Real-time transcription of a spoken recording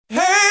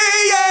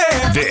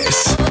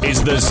This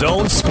is the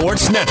Zone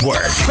Sports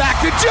Network.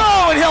 Back to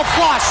Joe, and he'll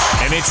flush.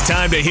 And it's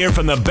time to hear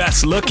from the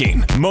best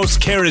looking, most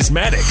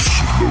charismatic,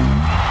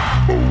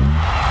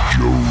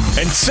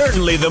 and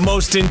certainly the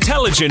most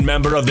intelligent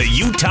member of the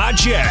Utah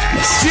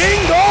Jazz.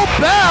 Jingle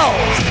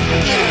bells!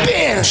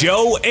 Bam!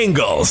 Joe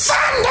Ingles.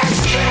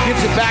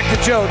 Gives it back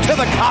to Joe. To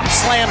the cup,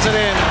 slams it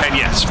in. And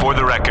yes, for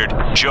the record,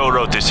 Joe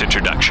wrote this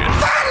introduction.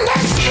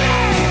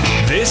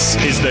 This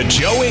is the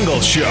Joe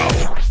Ingles Show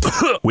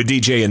with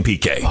DJ and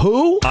PK.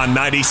 Who? On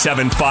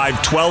 97.5,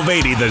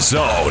 1280 The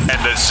Zone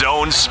and the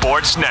Zone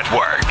Sports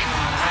Network.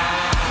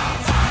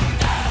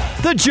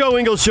 The Joe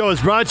Ingles Show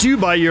is brought to you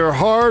by your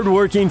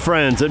hard-working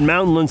friends at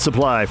Mountainland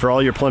Supply. For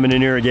all your plumbing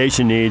and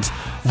irrigation needs,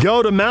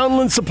 go to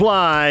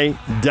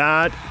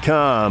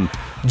mountainlandsupply.com.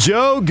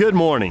 Joe, good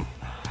morning.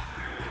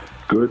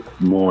 Good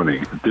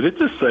morning. Did it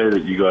just say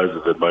that you guys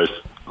are the most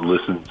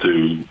listened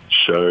to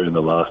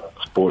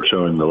sports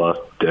show in the last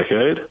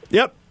decade?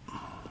 Yep.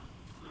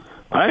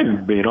 I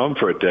haven't been on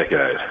for a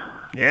decade.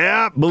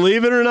 Yeah,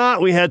 believe it or not,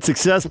 we had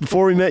success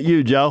before we met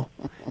you, Joe.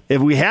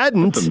 If we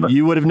hadn't,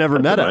 you would have never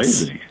met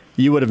us. Amazing.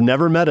 You would have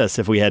never met us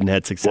if we hadn't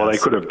had success. Well, they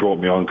could have brought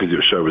me on because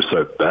your show was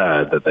so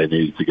bad that they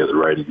needed to get the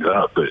ratings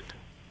up, but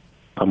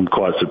I'm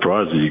quite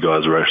surprised that you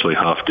guys were actually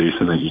half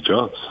decent at your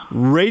jobs.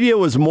 Radio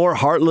was more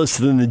heartless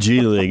than the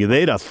G League.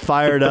 They'd have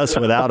fired us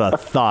without a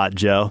thought,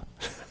 Joe.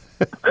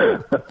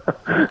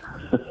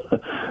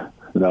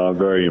 No, I'm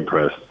very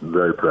impressed. I'm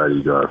very proud of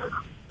you guys.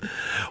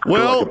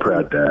 Well, like a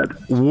proud dad.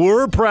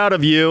 We're proud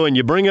of you, and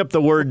you bring up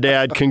the word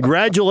dad.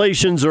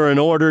 Congratulations are in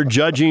order,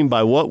 judging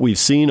by what we've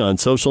seen on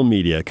social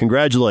media.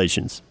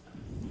 Congratulations.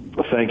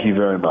 Well, thank you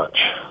very much.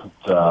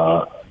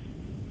 It's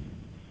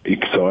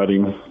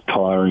exciting,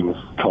 tiring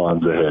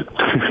times ahead.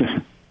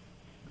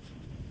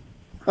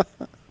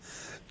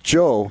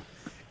 Joe,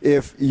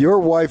 if your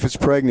wife is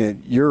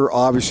pregnant, you're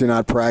obviously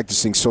not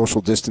practicing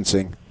social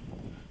distancing.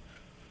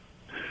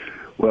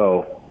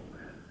 Well,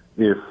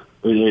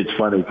 it's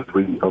funny because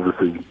we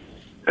obviously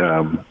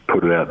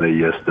put it out there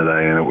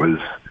yesterday, and it was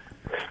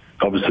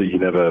obviously you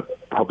never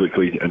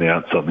publicly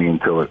announce something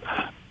until it's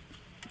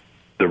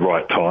the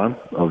right time.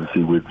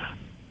 Obviously, with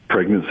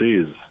pregnancy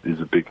is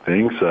a big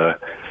thing. So,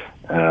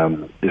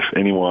 if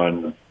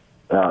anyone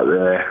out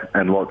there,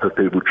 and lots of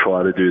people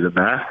try to do the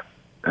math,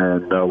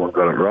 and no one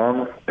got it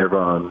wrong,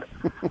 everyone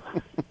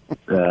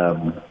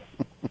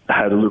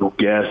had a little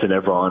guess, and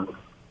everyone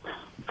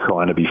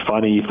trying to be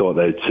funny thought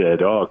they'd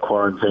said, "Oh,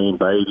 quarantine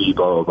baby,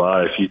 blah blah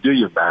blah." If you do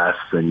your maths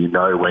and you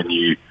know when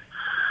you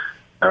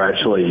are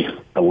actually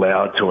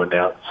allowed to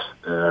announce,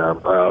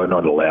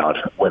 not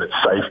allowed, when it's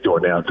safe to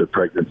announce a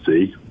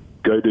pregnancy,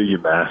 go do your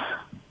maths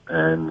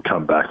and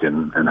come back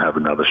and have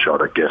another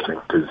shot at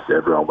guessing, because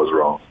everyone was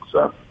wrong.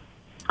 So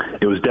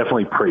it was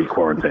definitely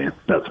pre-quarantine.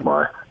 That's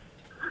my...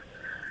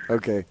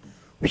 Okay.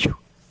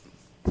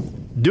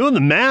 Doing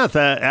the math,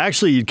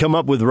 actually, you'd come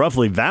up with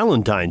roughly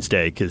Valentine's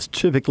Day, because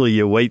typically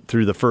you wait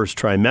through the first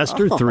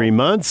trimester, 3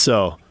 months.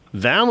 So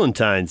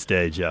Valentine's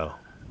Day, Joe.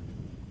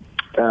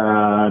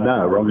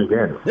 No, wrong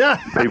again.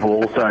 Yeah. People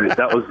also,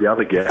 that was the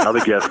other guess.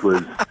 Other guess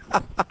was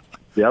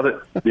the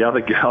other.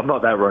 I'm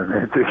not that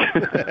romantic.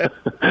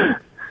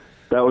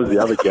 That was the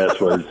other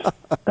guess was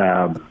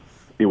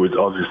it was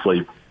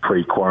obviously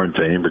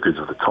pre-quarantine because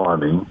of the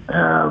timing,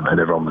 and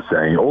everyone was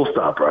saying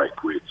All-Star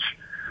break, which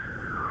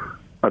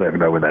I don't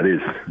even know when that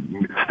is.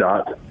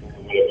 Start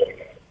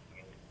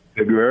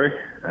February,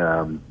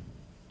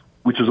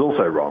 which was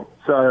also wrong.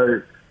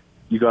 So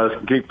you guys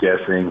can keep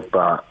guessing,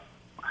 but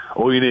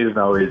all you need to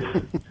know is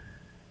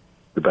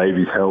the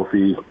baby's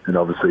healthy, and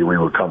obviously we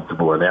were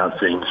comfortable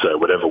announcing. So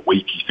whatever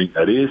week you think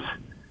that is,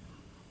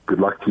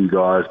 good luck to you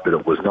guys. But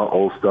it was not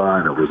All-Star,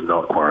 and it was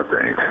not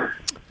quarantine.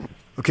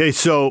 Okay,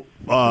 so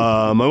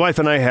my wife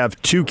and I have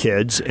 2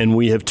 kids, and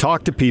we have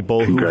talked to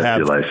people who have...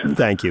 Congratulations.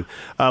 Thank you.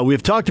 We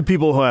have talked to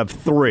people who have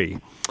 3.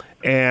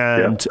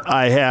 And yep.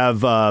 I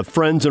have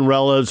friends and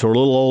relatives who are a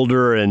little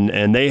older,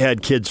 and they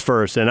had kids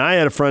first. And I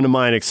had a friend of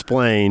mine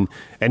explain,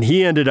 and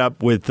he ended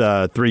up with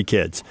 3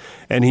 kids.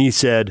 And he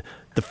said,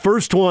 the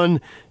first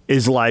one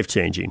is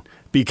life-changing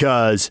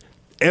because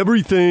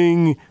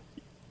everything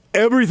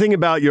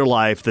about your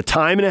life, the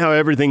time and how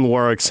everything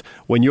works,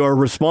 when you are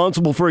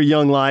responsible for a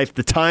young life,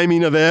 the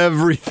timing of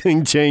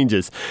everything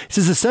changes. He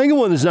says the second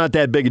one is not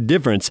that big a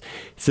difference.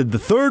 He said the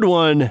third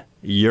one,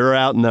 you're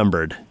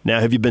outnumbered.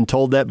 Now, have you been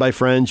told that by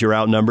friends? You're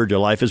outnumbered. Your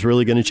life is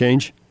really going to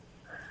change?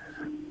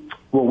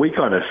 Well, we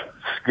kind of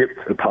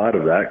skipped the part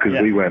of that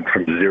because we went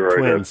from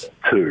 0 to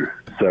 2.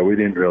 So we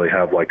didn't really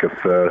have like a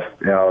first.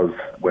 Ours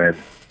when,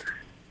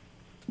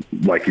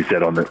 like you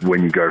said,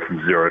 when you go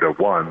from 0 to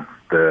 1,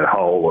 the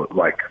whole,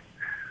 like,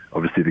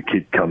 obviously the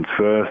kid comes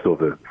first, or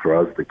for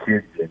us, the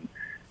kids. And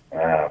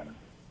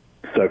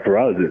so for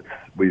us,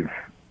 we've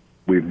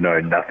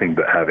known nothing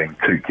but having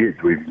 2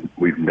 kids.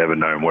 We've never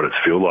known what it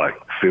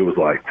feels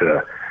like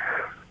to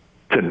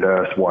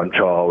nurse one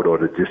child, or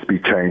to just be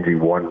changing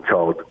one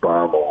child's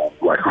bum, or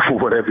like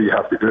whatever you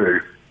have to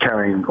do,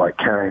 carrying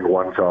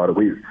one child.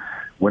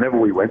 Whenever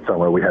we went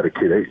somewhere, we had a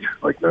kid each.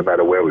 Like no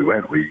matter where we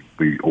went, we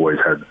always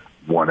had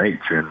one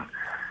each. And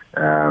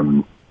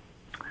I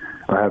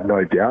have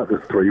no doubt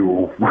that 3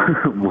 will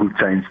will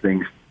change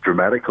things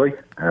dramatically.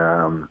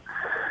 But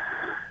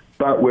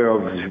we're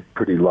obviously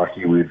pretty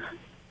lucky with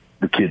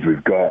the kids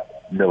we've got.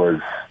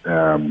 Milla's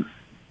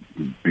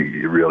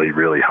really,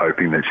 really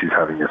hoping that she's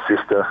having a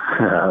sister.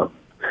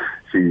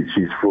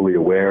 She's fully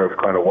aware of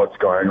kind of what's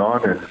going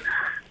on,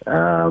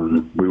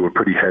 and we were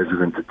pretty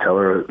hesitant to tell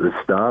her at the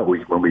start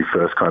when we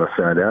first kind of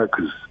found out,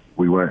 because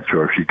we weren't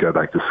sure if she'd go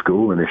back to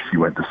school, and if she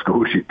went to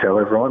school, she'd tell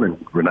everyone,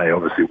 and Renee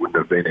obviously wouldn't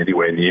have been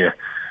anywhere near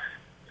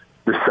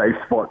the safe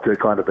spot to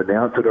kind of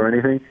announce it or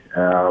anything.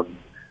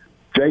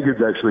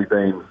 Jacob's actually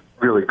been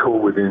really cool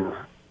with him.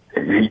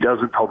 He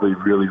doesn't probably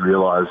really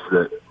realise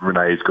that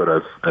Renee's got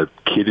a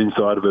kid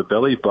inside of her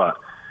belly, but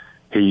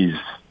she's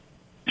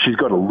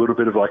got a little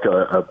bit of like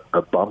a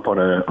bump on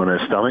her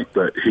stomach,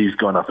 but he's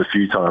gone up a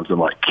few times and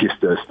like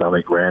kissed her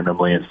stomach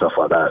randomly and stuff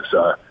like that.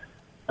 So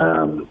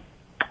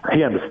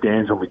he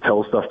understands when we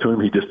tell stuff to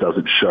him. He just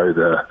doesn't show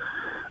the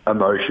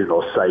emotion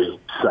or say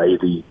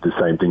the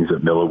same things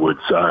that Miller would.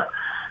 So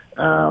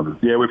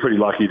we're pretty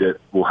lucky that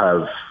we'll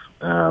have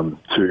a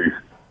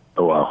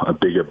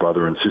bigger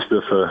brother and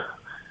sister for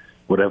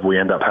whatever we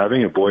end up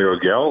having, a boy or a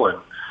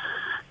girl.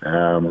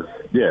 And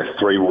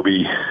 3 will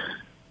be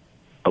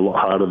a lot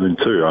harder than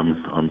 2,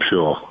 I'm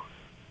sure.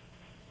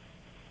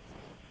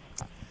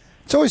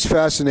 It's always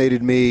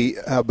fascinated me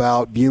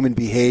about human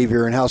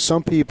behavior and how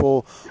some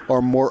people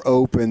are more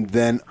open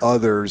than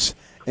others.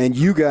 And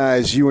you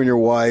guys, you and your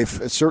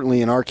wife,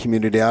 certainly in our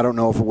community, I don't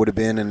know if it would have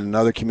been in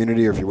another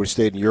community or if you would have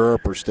stayed in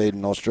Europe or stayed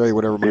in Australia,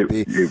 whatever it might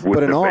be.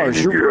 But in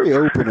ours, you're very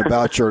open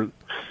about your...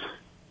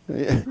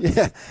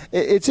 Yeah,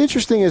 it's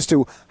interesting as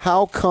to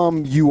how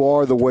come you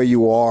are the way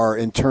you are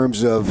in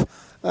terms of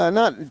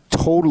not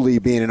totally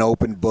being an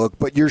open book,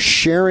 but you're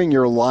sharing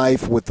your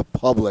life with the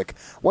public.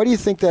 Why do you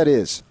think that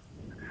is?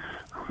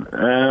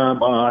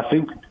 I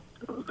think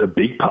a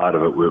big part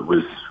of it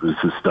was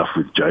the stuff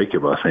with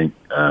Jacob. I think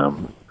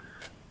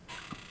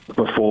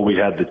before we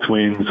had the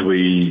twins,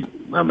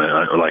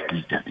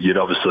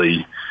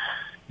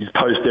 you'd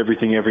post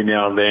everything every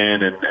now and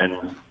then,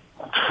 and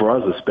for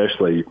us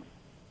especially,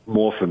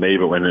 more for me,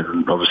 but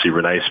obviously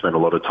Renee spent a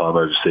lot of time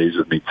overseas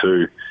with me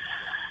too.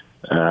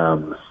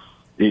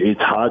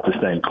 It's hard to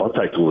stay in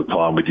contact all the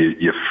time with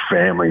your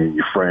family and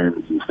your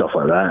friends and stuff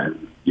like that.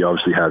 And you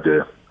obviously have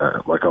to,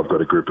 I've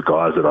got a group of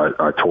guys that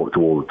I talk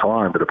to all the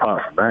time, but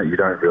apart from that, you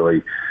don't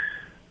really,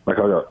 I've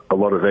got a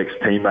lot of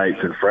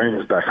ex-teammates and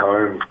friends back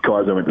home,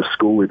 guys I went to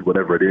school with,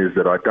 whatever it is,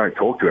 that I don't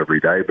talk to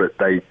every day, but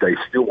they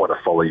still want to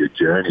follow your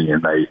journey,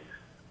 and they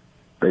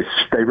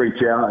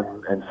reach out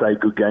and say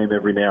good game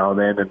every now and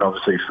then. And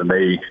obviously for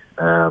me,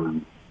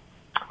 to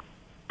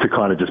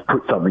kind of just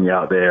put something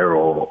out there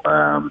or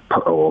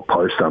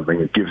post something,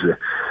 it gives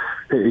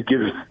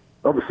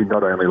obviously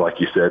not only, like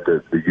you said,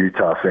 the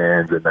Utah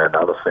fans and then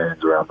other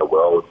fans around the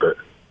world, but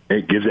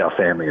it gives our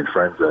family and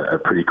friends a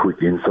pretty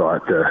quick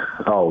insight to,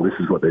 this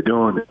is what they're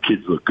doing. The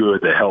kids look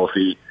good, they're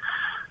healthy,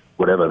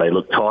 whatever, they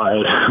look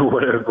tired,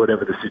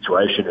 whatever the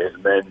situation is.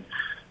 And then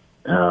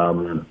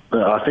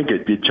I think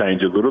it did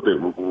change a little bit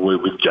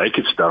with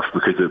Jacob's stuff,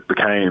 because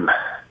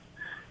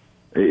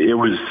it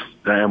was,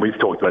 and we've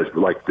talked about this,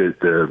 like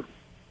the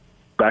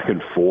back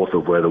and forth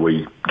of whether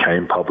we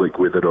came public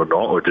with it or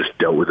not, or just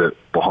dealt with it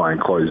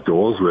behind closed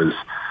doors, was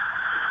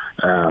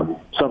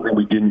something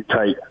we didn't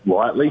take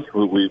lightly.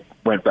 We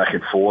went back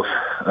and forth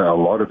a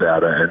lot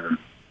about it, and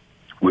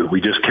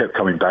we just kept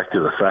coming back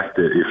to the fact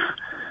that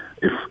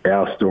if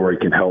our story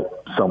can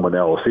help someone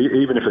else,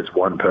 even if it's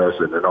one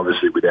person, and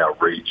obviously with our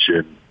reach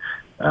and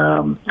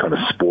kind of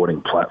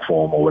sporting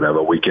platform or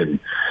whatever, we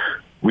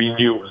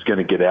knew it was going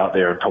to get out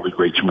there and probably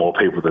reach more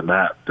people than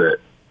that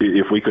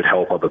if we could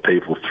help other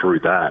people through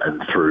that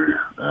and through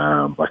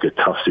like a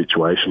tough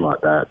situation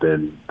like that,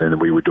 then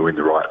we were doing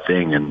the right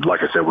thing. And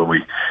like I said, when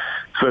we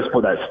first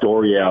put that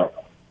story out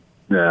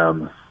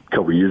a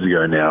couple of years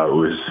ago now,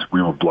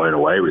 we were blown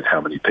away with how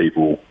many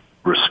people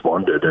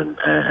responded, and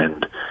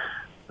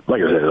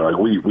like I said,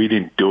 we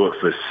didn't do it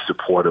for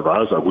support of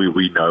us.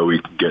 We know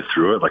we can get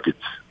through it. Like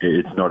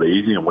it's not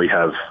easy, and we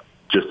have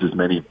just as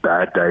many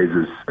bad days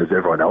as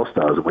everyone else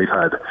does. And we've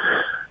had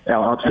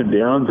our ups and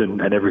downs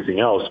and everything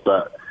else.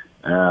 But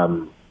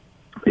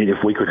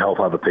if we could help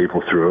other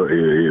people through it,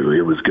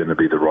 it was going to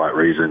be the right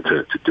reason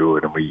to do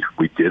it, and we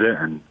did it.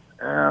 And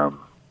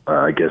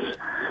I guess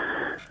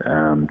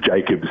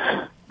Jacob's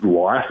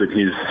life and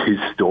his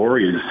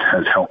story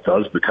has helped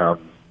us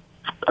become,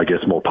 I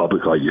guess, more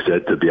public, like you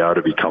said, to be able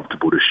to be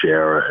comfortable to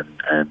share it,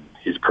 and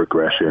his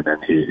progression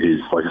and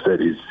his, like I said,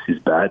 his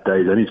bad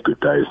days and his good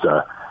days.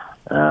 So,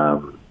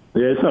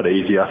 it's not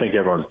easy. I think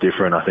everyone's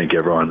different. I think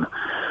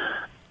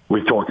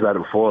we've talked about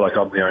it before, like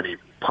I'm the only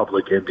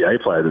public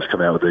NBA player that's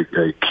come out with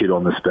a kid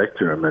on the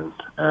spectrum, and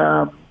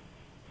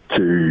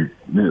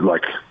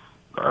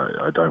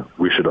I don't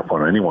wish it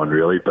upon anyone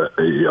really, but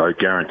I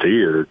guarantee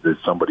you that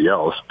there's somebody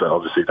else, but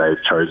obviously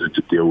they've chosen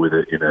to deal with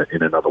it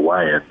in another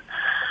way, and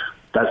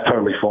that's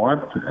totally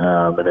fine.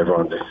 And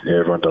everyone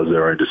does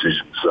their own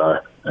decisions. So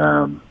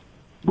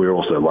we're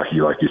also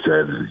lucky, like you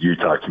said, the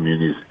Utah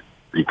community is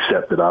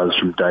accepted us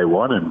from day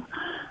one,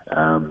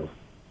 and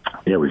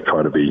we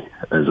try to be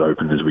as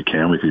open as we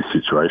can with this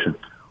situation.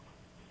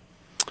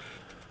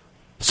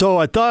 So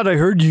I thought I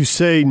heard you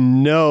say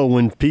no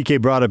when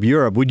PK brought up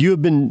Europe. Would you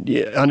have been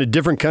on a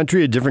different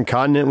country, a different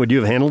continent? Would you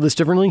have handled this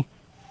differently?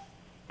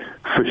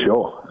 For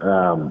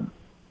sure.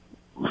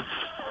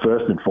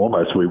 First and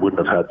foremost, we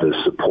wouldn't have had the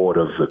support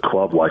of the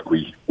club like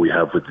we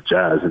have with the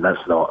Jazz, and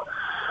that's not.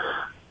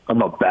 I'm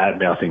not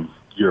bad-mouthing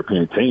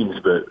European teams,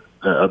 but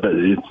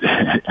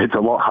it's a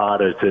lot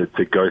harder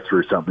to go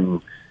through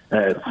something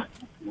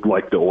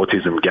like the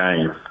autism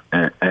game,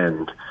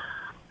 and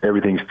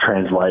everything's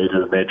translated,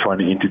 and they're trying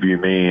to interview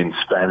me in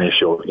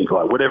Spanish or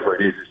like whatever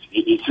it is.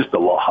 It's just a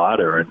lot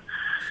harder. And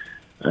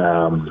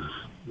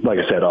like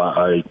I said,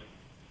 I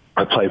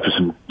played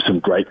for some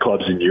great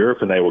clubs in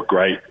Europe, and they were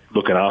great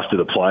looking after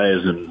the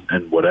players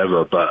and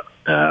whatever. But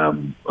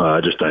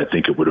I just don't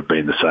think it would have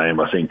been the same.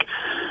 I think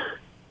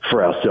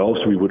for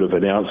ourselves, we would have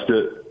announced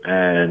it,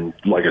 and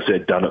like I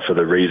said, done it for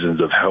the reasons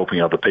of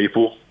helping other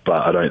people.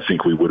 But I don't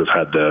think we would have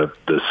had the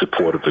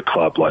support of the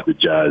club like the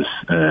Jazz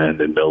and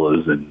the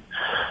Millers and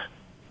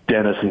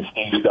Dennis and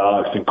Steve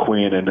Starks and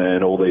Quinn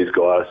and all these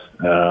guys,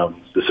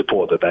 the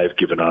support that they've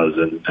given us.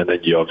 And then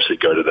you obviously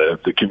go to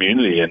the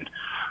community and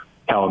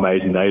how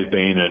amazing they've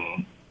been,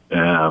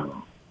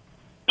 and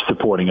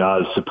supporting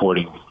us,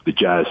 supporting the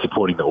Jazz,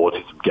 supporting the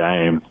autism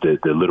game, the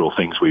little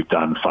things we've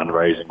done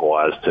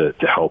fundraising-wise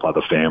to help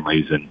other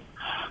families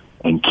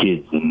and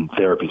kids and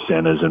therapy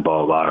centres and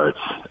blah, blah,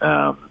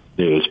 blah.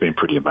 It's been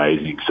pretty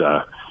amazing.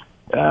 So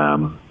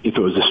if it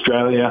was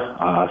Australia,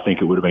 I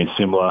think it would have been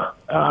similar.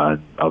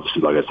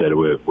 Obviously, like I said,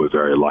 we're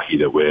very lucky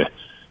that we're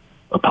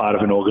a part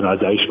of an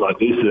organisation like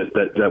this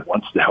that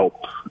wants to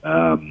help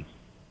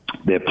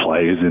their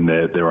players in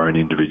their own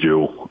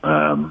individual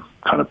kind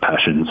of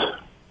passions.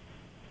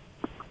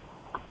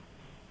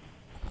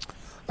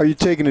 Are you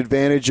taking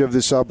advantage of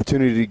this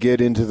opportunity to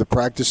get into the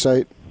practice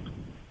site?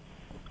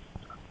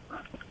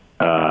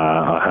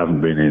 I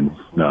haven't been in,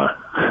 no.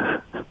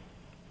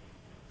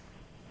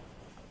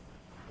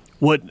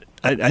 What?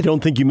 I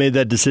don't think you made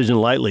that decision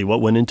lightly. What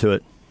went into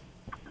it?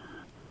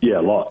 Yeah,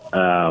 a lot.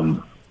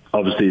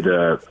 Obviously,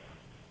 the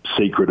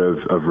secret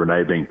of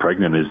Renee being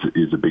pregnant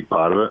is a big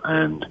part of it,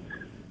 and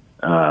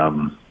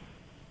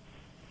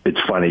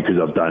it's funny because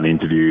I've done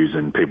interviews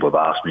and people have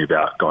asked me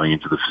about going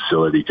into the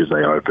facility because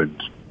they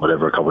opened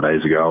a couple of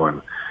days ago,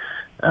 and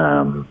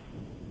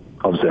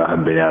obviously I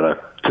haven't been able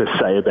to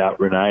say about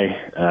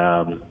Renee.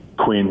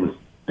 Quinn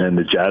and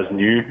the Jazz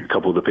knew, a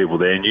couple of the people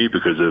there knew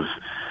because of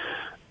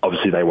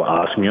obviously they were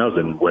asking us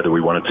and whether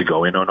we wanted to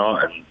go in or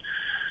not.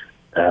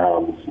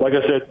 And like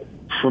I said,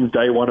 from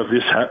day one of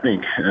this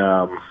happening,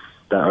 that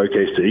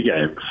OKC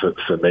game,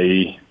 for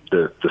me,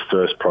 the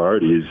first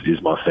priority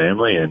is my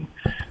family and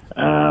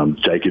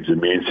Jacob's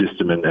immune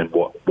system and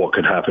what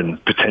could happen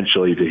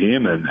potentially to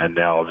him. And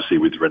now obviously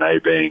with Renee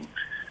being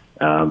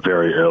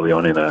very early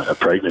on in a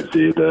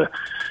pregnancy, to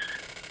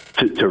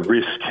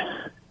risk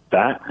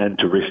that and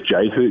to risk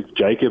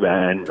Jacob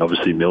and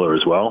obviously Miller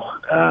as well,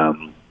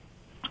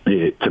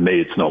 to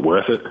me it's not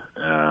worth it.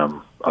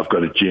 I've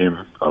got a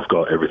gym, I've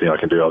got everything I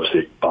can do.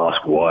 Obviously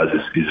basketball-wise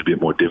is a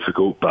bit more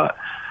difficult, but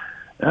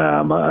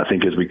I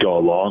think as we go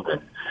along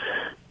and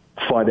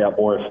find out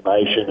more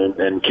information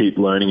and keep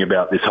learning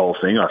about this whole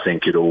thing, I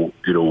think it'll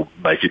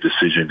make a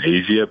decision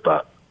easier,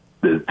 but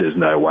there's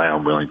no way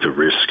I'm willing to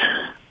risk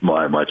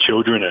my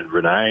children and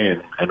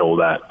Renee and all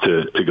that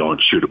to go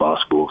and shoot a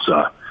basketball.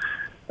 So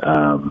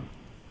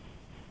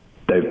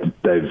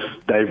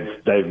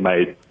they've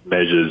made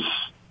measures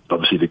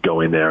obviously to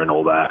go in there and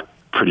all that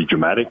pretty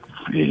dramatic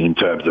in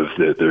terms of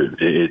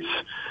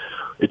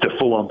it's a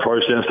full on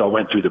process. I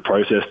went through the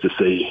process to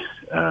see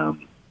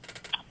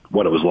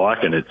what it was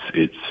like, and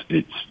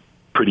it's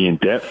pretty in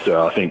depth.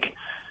 So I think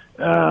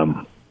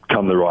come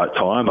the right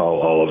time,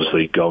 I'll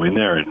obviously go in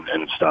there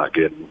and start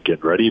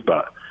getting ready.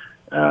 But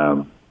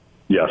I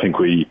think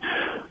we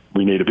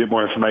need a bit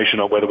more information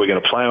on whether we're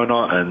going to play or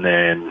not, and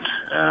then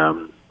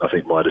I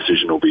think my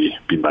decision will be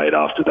made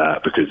after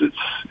that because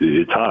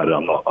it's hard.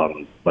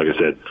 I'm like I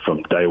said,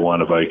 from day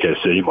one of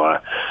OKC, my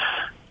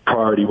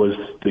priority was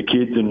the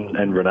kids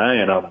and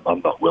Renee, and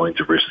I'm not willing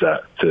to risk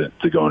that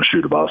to go and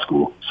shoot a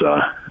basketball.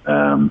 So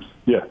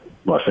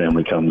my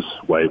family comes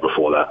way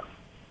before that.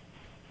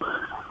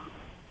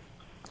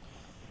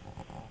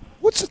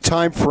 What's the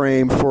time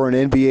frame for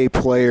an NBA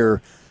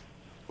player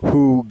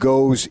who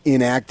goes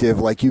inactive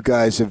like you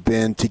guys have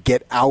been to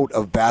get out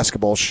of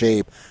basketball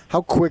shape?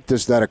 How quick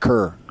does that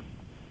occur?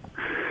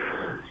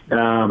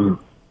 To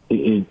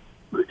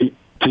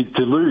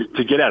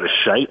get out of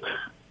shape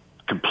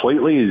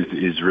completely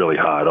is really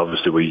hard.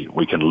 Obviously,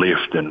 we can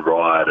lift and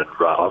ride and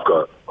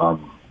run.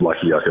 I'm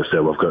lucky, like I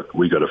said,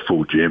 we got a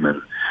full gym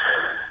and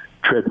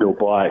treadmill,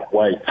 bike,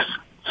 weights,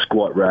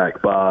 squat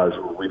rack, bars.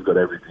 We've got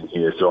everything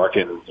here, so I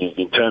can.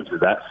 In terms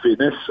of that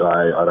fitness,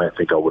 I don't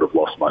think I would have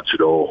lost much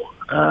at all.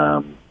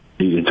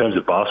 In terms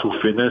of basketball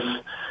fitness,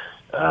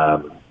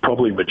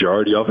 probably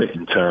majority of it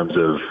in terms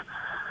of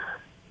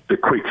the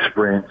quick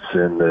sprints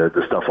and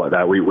the stuff like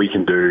that. We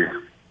can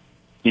do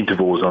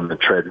intervals on the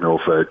treadmill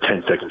for a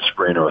 10-second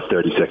sprint or a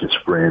 30-second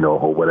sprint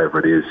or whatever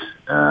it is.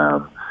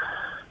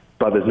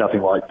 But there's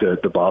nothing like the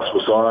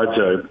basketball side.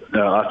 So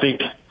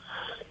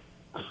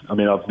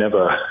I've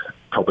never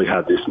probably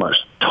had this much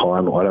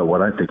time. I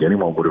don't think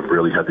anyone would have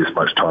really had this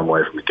much time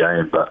away from the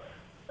game. But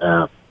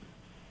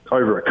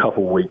over a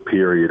couple-week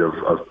period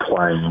of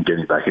playing and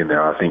getting back in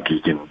there, I think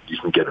you can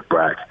get it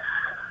back.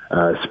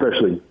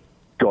 Especially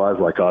guys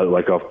like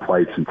I've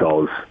played since I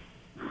was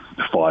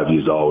 5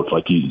 years old.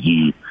 Like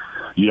you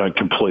don't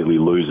completely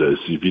lose it.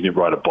 So if you didn't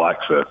ride a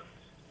bike for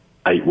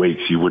 8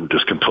 weeks, you wouldn't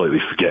just completely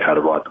forget how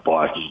to ride the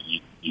bike.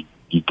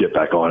 You'd get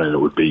back on and it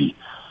would be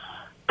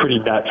pretty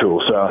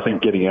natural. So I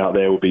think getting out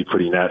there would be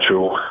pretty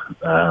natural.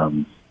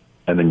 And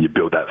then you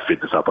build that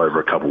fitness up over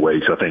a couple of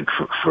weeks. I think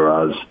for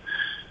us,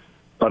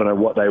 I don't know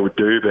what they would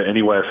do, but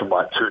anywhere from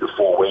like 2 to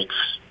 4 weeks,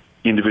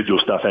 individual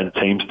stuff and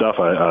team stuff,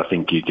 I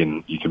think you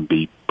can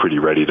be pretty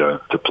ready to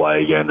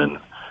play again. And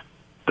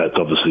that's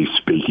obviously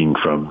speaking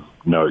from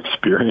no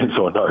experience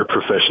or no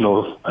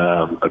professional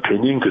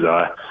opinion, because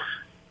I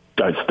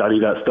don't study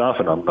that stuff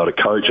and I'm not a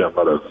coach. I'm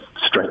not a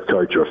strength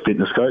coach or a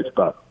fitness coach.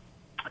 But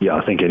yeah,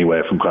 I think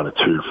anywhere from kind of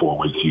 2 to 4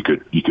 weeks, you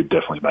could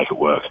definitely make it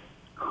work.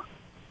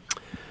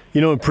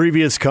 In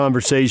previous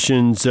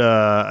conversations,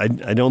 I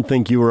don't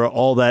think you were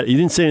all that – you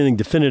didn't say anything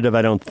definitive,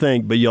 I don't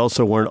think, but you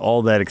also weren't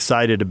all that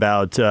excited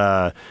about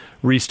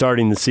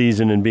restarting the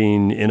season and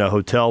being in a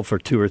hotel for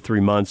 2 or 3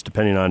 months,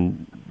 depending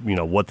on,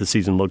 what the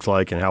season looks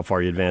like and how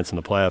far you advance in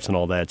the playoffs and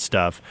all that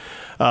stuff.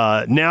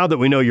 Now that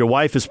we know your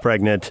wife is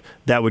pregnant,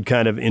 that would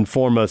kind of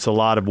inform us a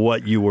lot of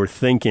what you were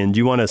thinking. Do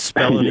you want to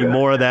spell any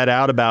more of that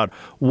out about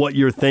what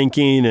you're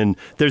thinking? And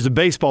there's a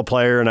baseball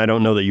player, and I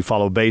don't know that you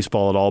follow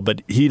baseball at all,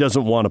 but he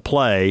doesn't want to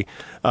play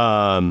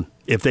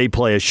if they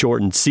play a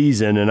shortened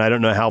season, and I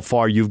don't know how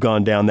far you've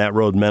gone down that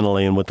road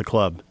mentally and with the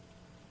club.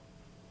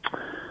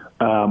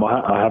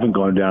 I haven't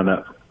gone down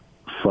that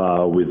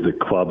far with the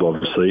club,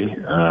 obviously,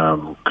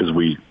 because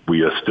we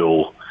are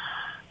still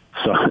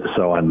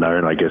so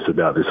unknown, I guess,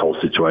 about this whole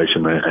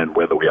situation and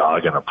whether we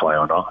are going to play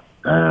or not.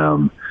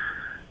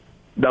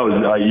 That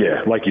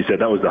was, like you said,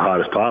 that was the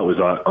hardest part. Was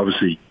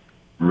obviously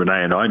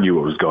Renee and I knew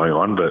what was going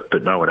on,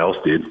 but no one else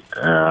did.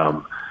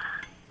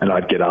 And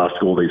I'd get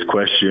asked all these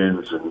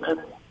questions,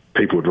 and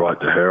people would write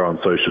to her on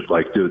social.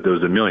 Like there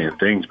was a million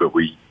things, but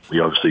we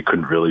obviously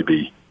couldn't really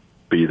be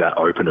that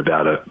open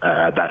about it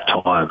at that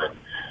time.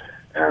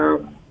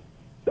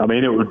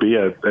 It would be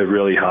a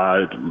really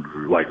hard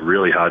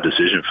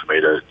decision for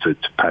me to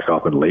pack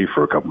up and leave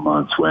for a couple of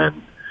months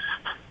when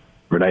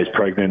Renee's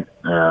pregnant.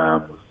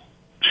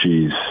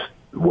 She's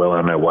well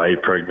on her way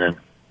pregnant.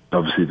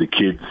 Obviously the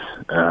kids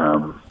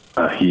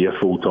are here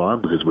full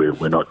time because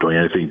we're not doing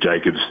anything.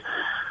 Jacob's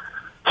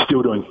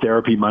still doing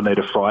therapy Monday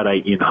to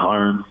Friday in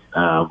home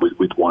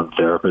with one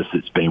therapist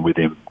that's been with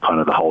him kind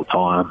of the whole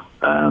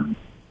time.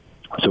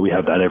 So we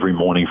have that every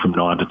morning from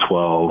 9 to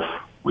 12.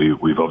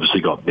 We've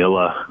obviously got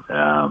Miller.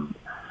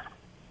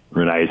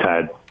 Renee's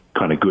had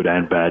kind of good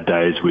and bad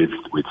days with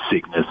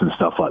sickness and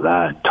stuff like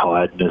that, and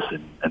tiredness,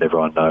 and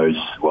everyone knows,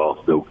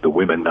 well, the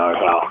women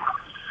know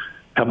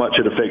how much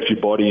it affects your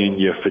body and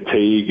your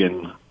fatigue.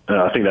 And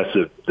I think that's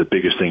the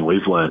biggest thing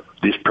we've learned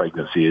this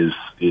pregnancy is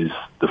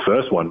the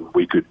first one.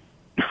 We could,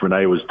 if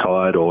Renee was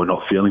tired or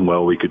not feeling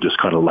well, we could just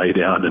kind of lay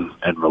down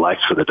and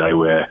relax for the day,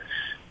 where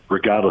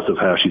regardless of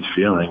how she's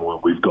feeling,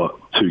 we've got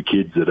 2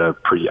 kids that are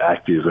pretty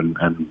active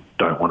and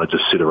don't want to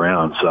just sit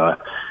around. So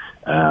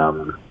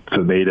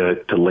for me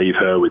to leave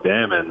her with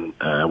them, and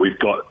we've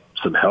got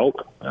some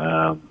help,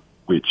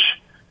 which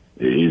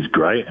is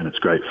great, and it's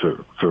great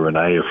for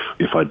Renee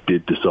if I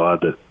did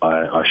decide that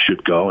I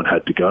should go and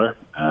had to go.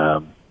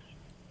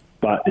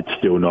 But it's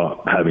still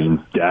not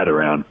having Dad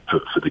around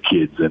for the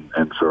kids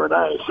and for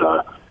Renee.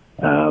 So,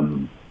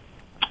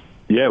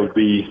 it would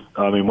be,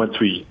 once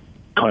we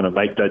kind of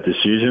make that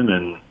decision,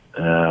 and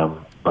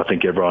I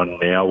think everyone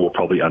now will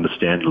probably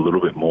understand a little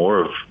bit more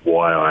of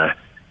why I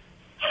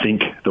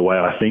think the way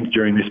I think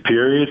during this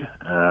period.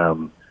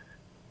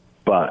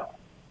 But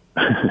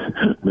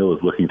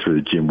Miller's looking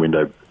through the gym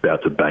window,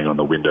 about to bang on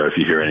the window if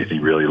you hear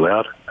anything really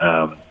loud.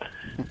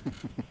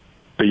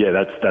 But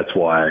yeah, that's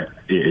why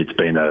it's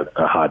been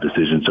a hard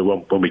decision. So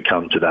when we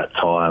come to that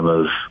time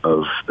of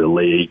the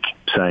league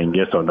saying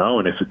yes or no,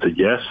 and if it's a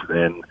yes,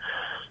 then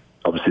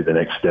obviously the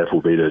next step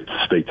will be to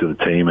speak to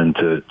the team and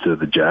to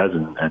the Jazz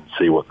and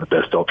see what the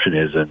best option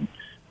is. And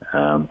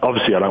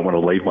obviously I don't want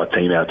to leave my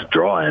team out to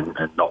dry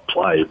and not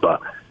play,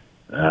 but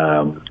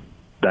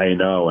they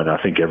know, and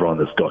I think everyone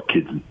that's got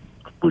kids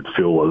would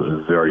feel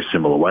a very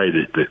similar way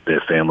that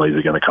their families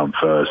are going to come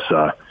first.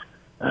 So,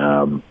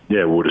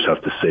 we'll just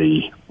have to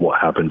see what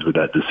happens with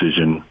that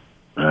decision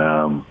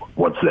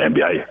once the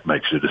NBA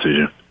makes the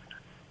decision.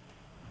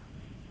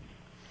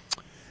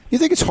 You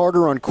think it's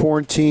harder on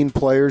quarantine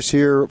players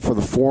here for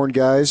the foreign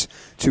guys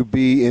to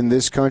be in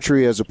this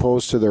country as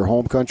opposed to their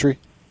home country?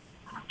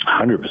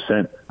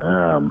 100%.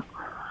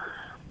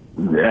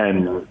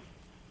 And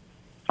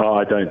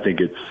I don't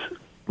think it's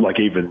like,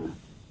 even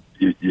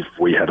if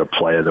we had a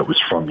player that was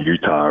from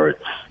Utah,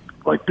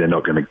 like they're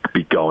not going to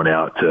be going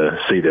out to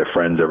see their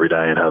friends every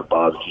day and have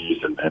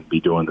barbecues and be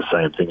doing the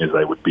same thing as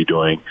they would be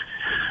doing.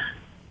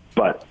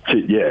 But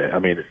I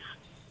mean,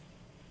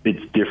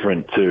 it's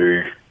different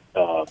to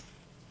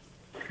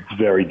it's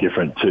very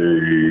different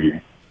to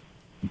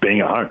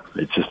being at home.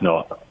 It's just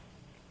not.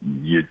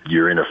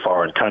 You're in a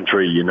foreign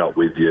country. You're not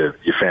with your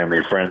family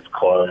and friends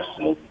close.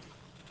 And,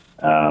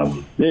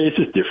 it's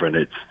just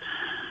different.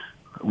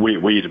 We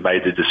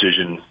made the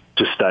decision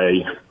to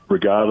stay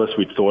regardless.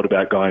 We'd thought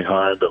about going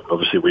home, but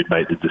obviously we'd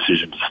made the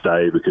decision to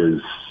stay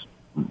because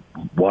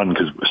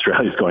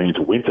Australia's going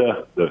into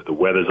winter. The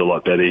weather's a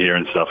lot better here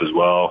and stuff as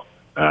well.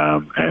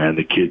 And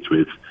the kids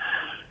with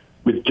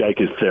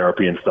Jacob's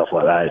therapy and stuff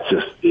like that,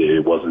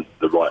 it wasn't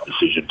the right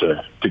decision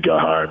to go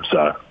home.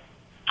 So,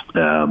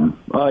 I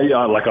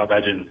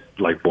imagine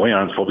like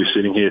Bojan's probably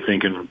sitting here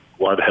thinking,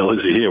 why the hell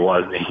is he here?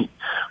 Why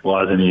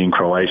isn't he in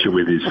Croatia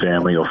with his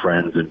family or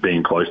friends and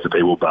being close to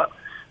people? But,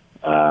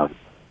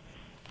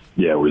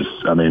 it was,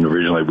 I mean,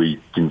 originally we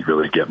didn't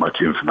really get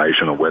much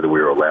information on whether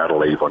we were allowed to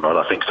leave or not.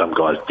 I think some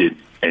guys did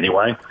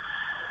anyway.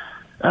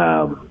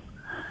 But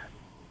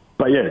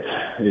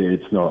yeah,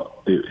 it's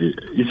not,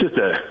 it's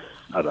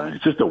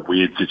just a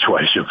weird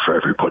situation for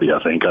everybody,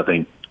 I think. I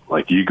think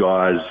like you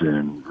guys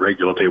and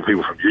regular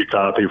people from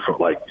Utah, people from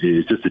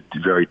it's just a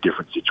very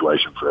different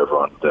situation for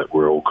everyone that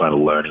we're all kind of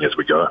learning as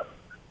we go.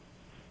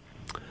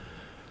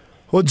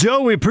 Well,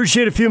 Joe, we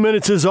appreciate a few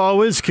minutes as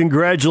always.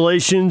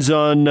 Congratulations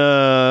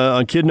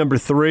on kid number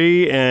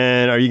 3.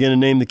 And are you going to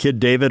name the kid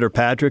David or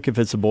Patrick if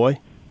it's a boy?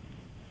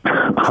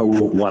 I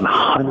will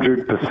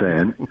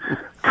 100%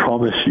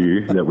 promise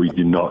you that we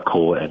do not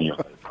call any of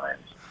those names.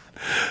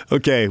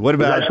 Okay, what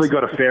about? We've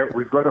got a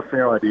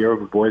fair idea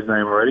of a boy's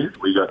name already.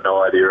 We got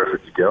no idea if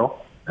it's a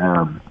girl.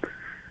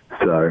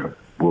 So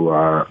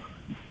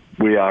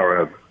we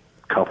are a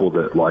couple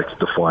that likes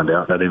to find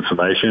out that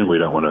information. We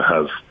don't want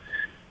to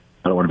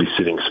be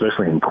sitting,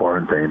 especially in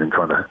quarantine, and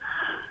trying to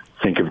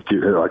think of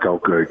I'll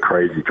go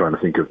crazy trying to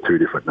think of 2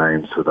 different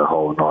names for the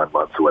whole 9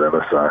 months or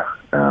whatever. So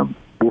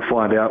we'll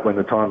find out when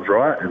the time's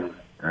right, and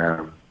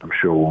I'm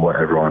sure we'll let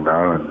everyone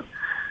know, and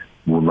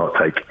we'll not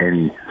take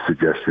any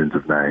suggestions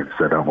of names,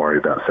 so don't worry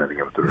about sending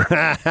them through.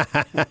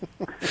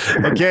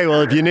 Okay,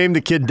 well, if you name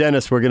the kid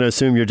Dennis, we're going to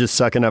assume you're just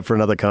sucking up for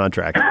another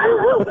contract.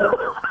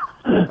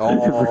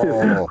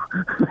 Oh.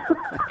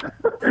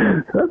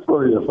 That's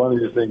probably the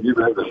funniest thing you've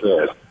ever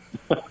said.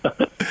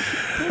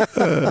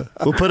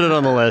 We'll put it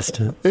on the list.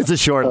 It's a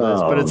short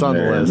list, but it's on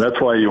the list. That's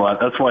why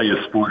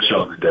you're sports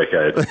show of the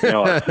decade.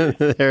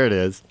 There it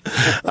is.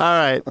 All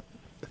right.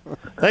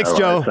 Thanks,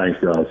 Joe. Thanks,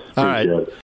 guys. All right.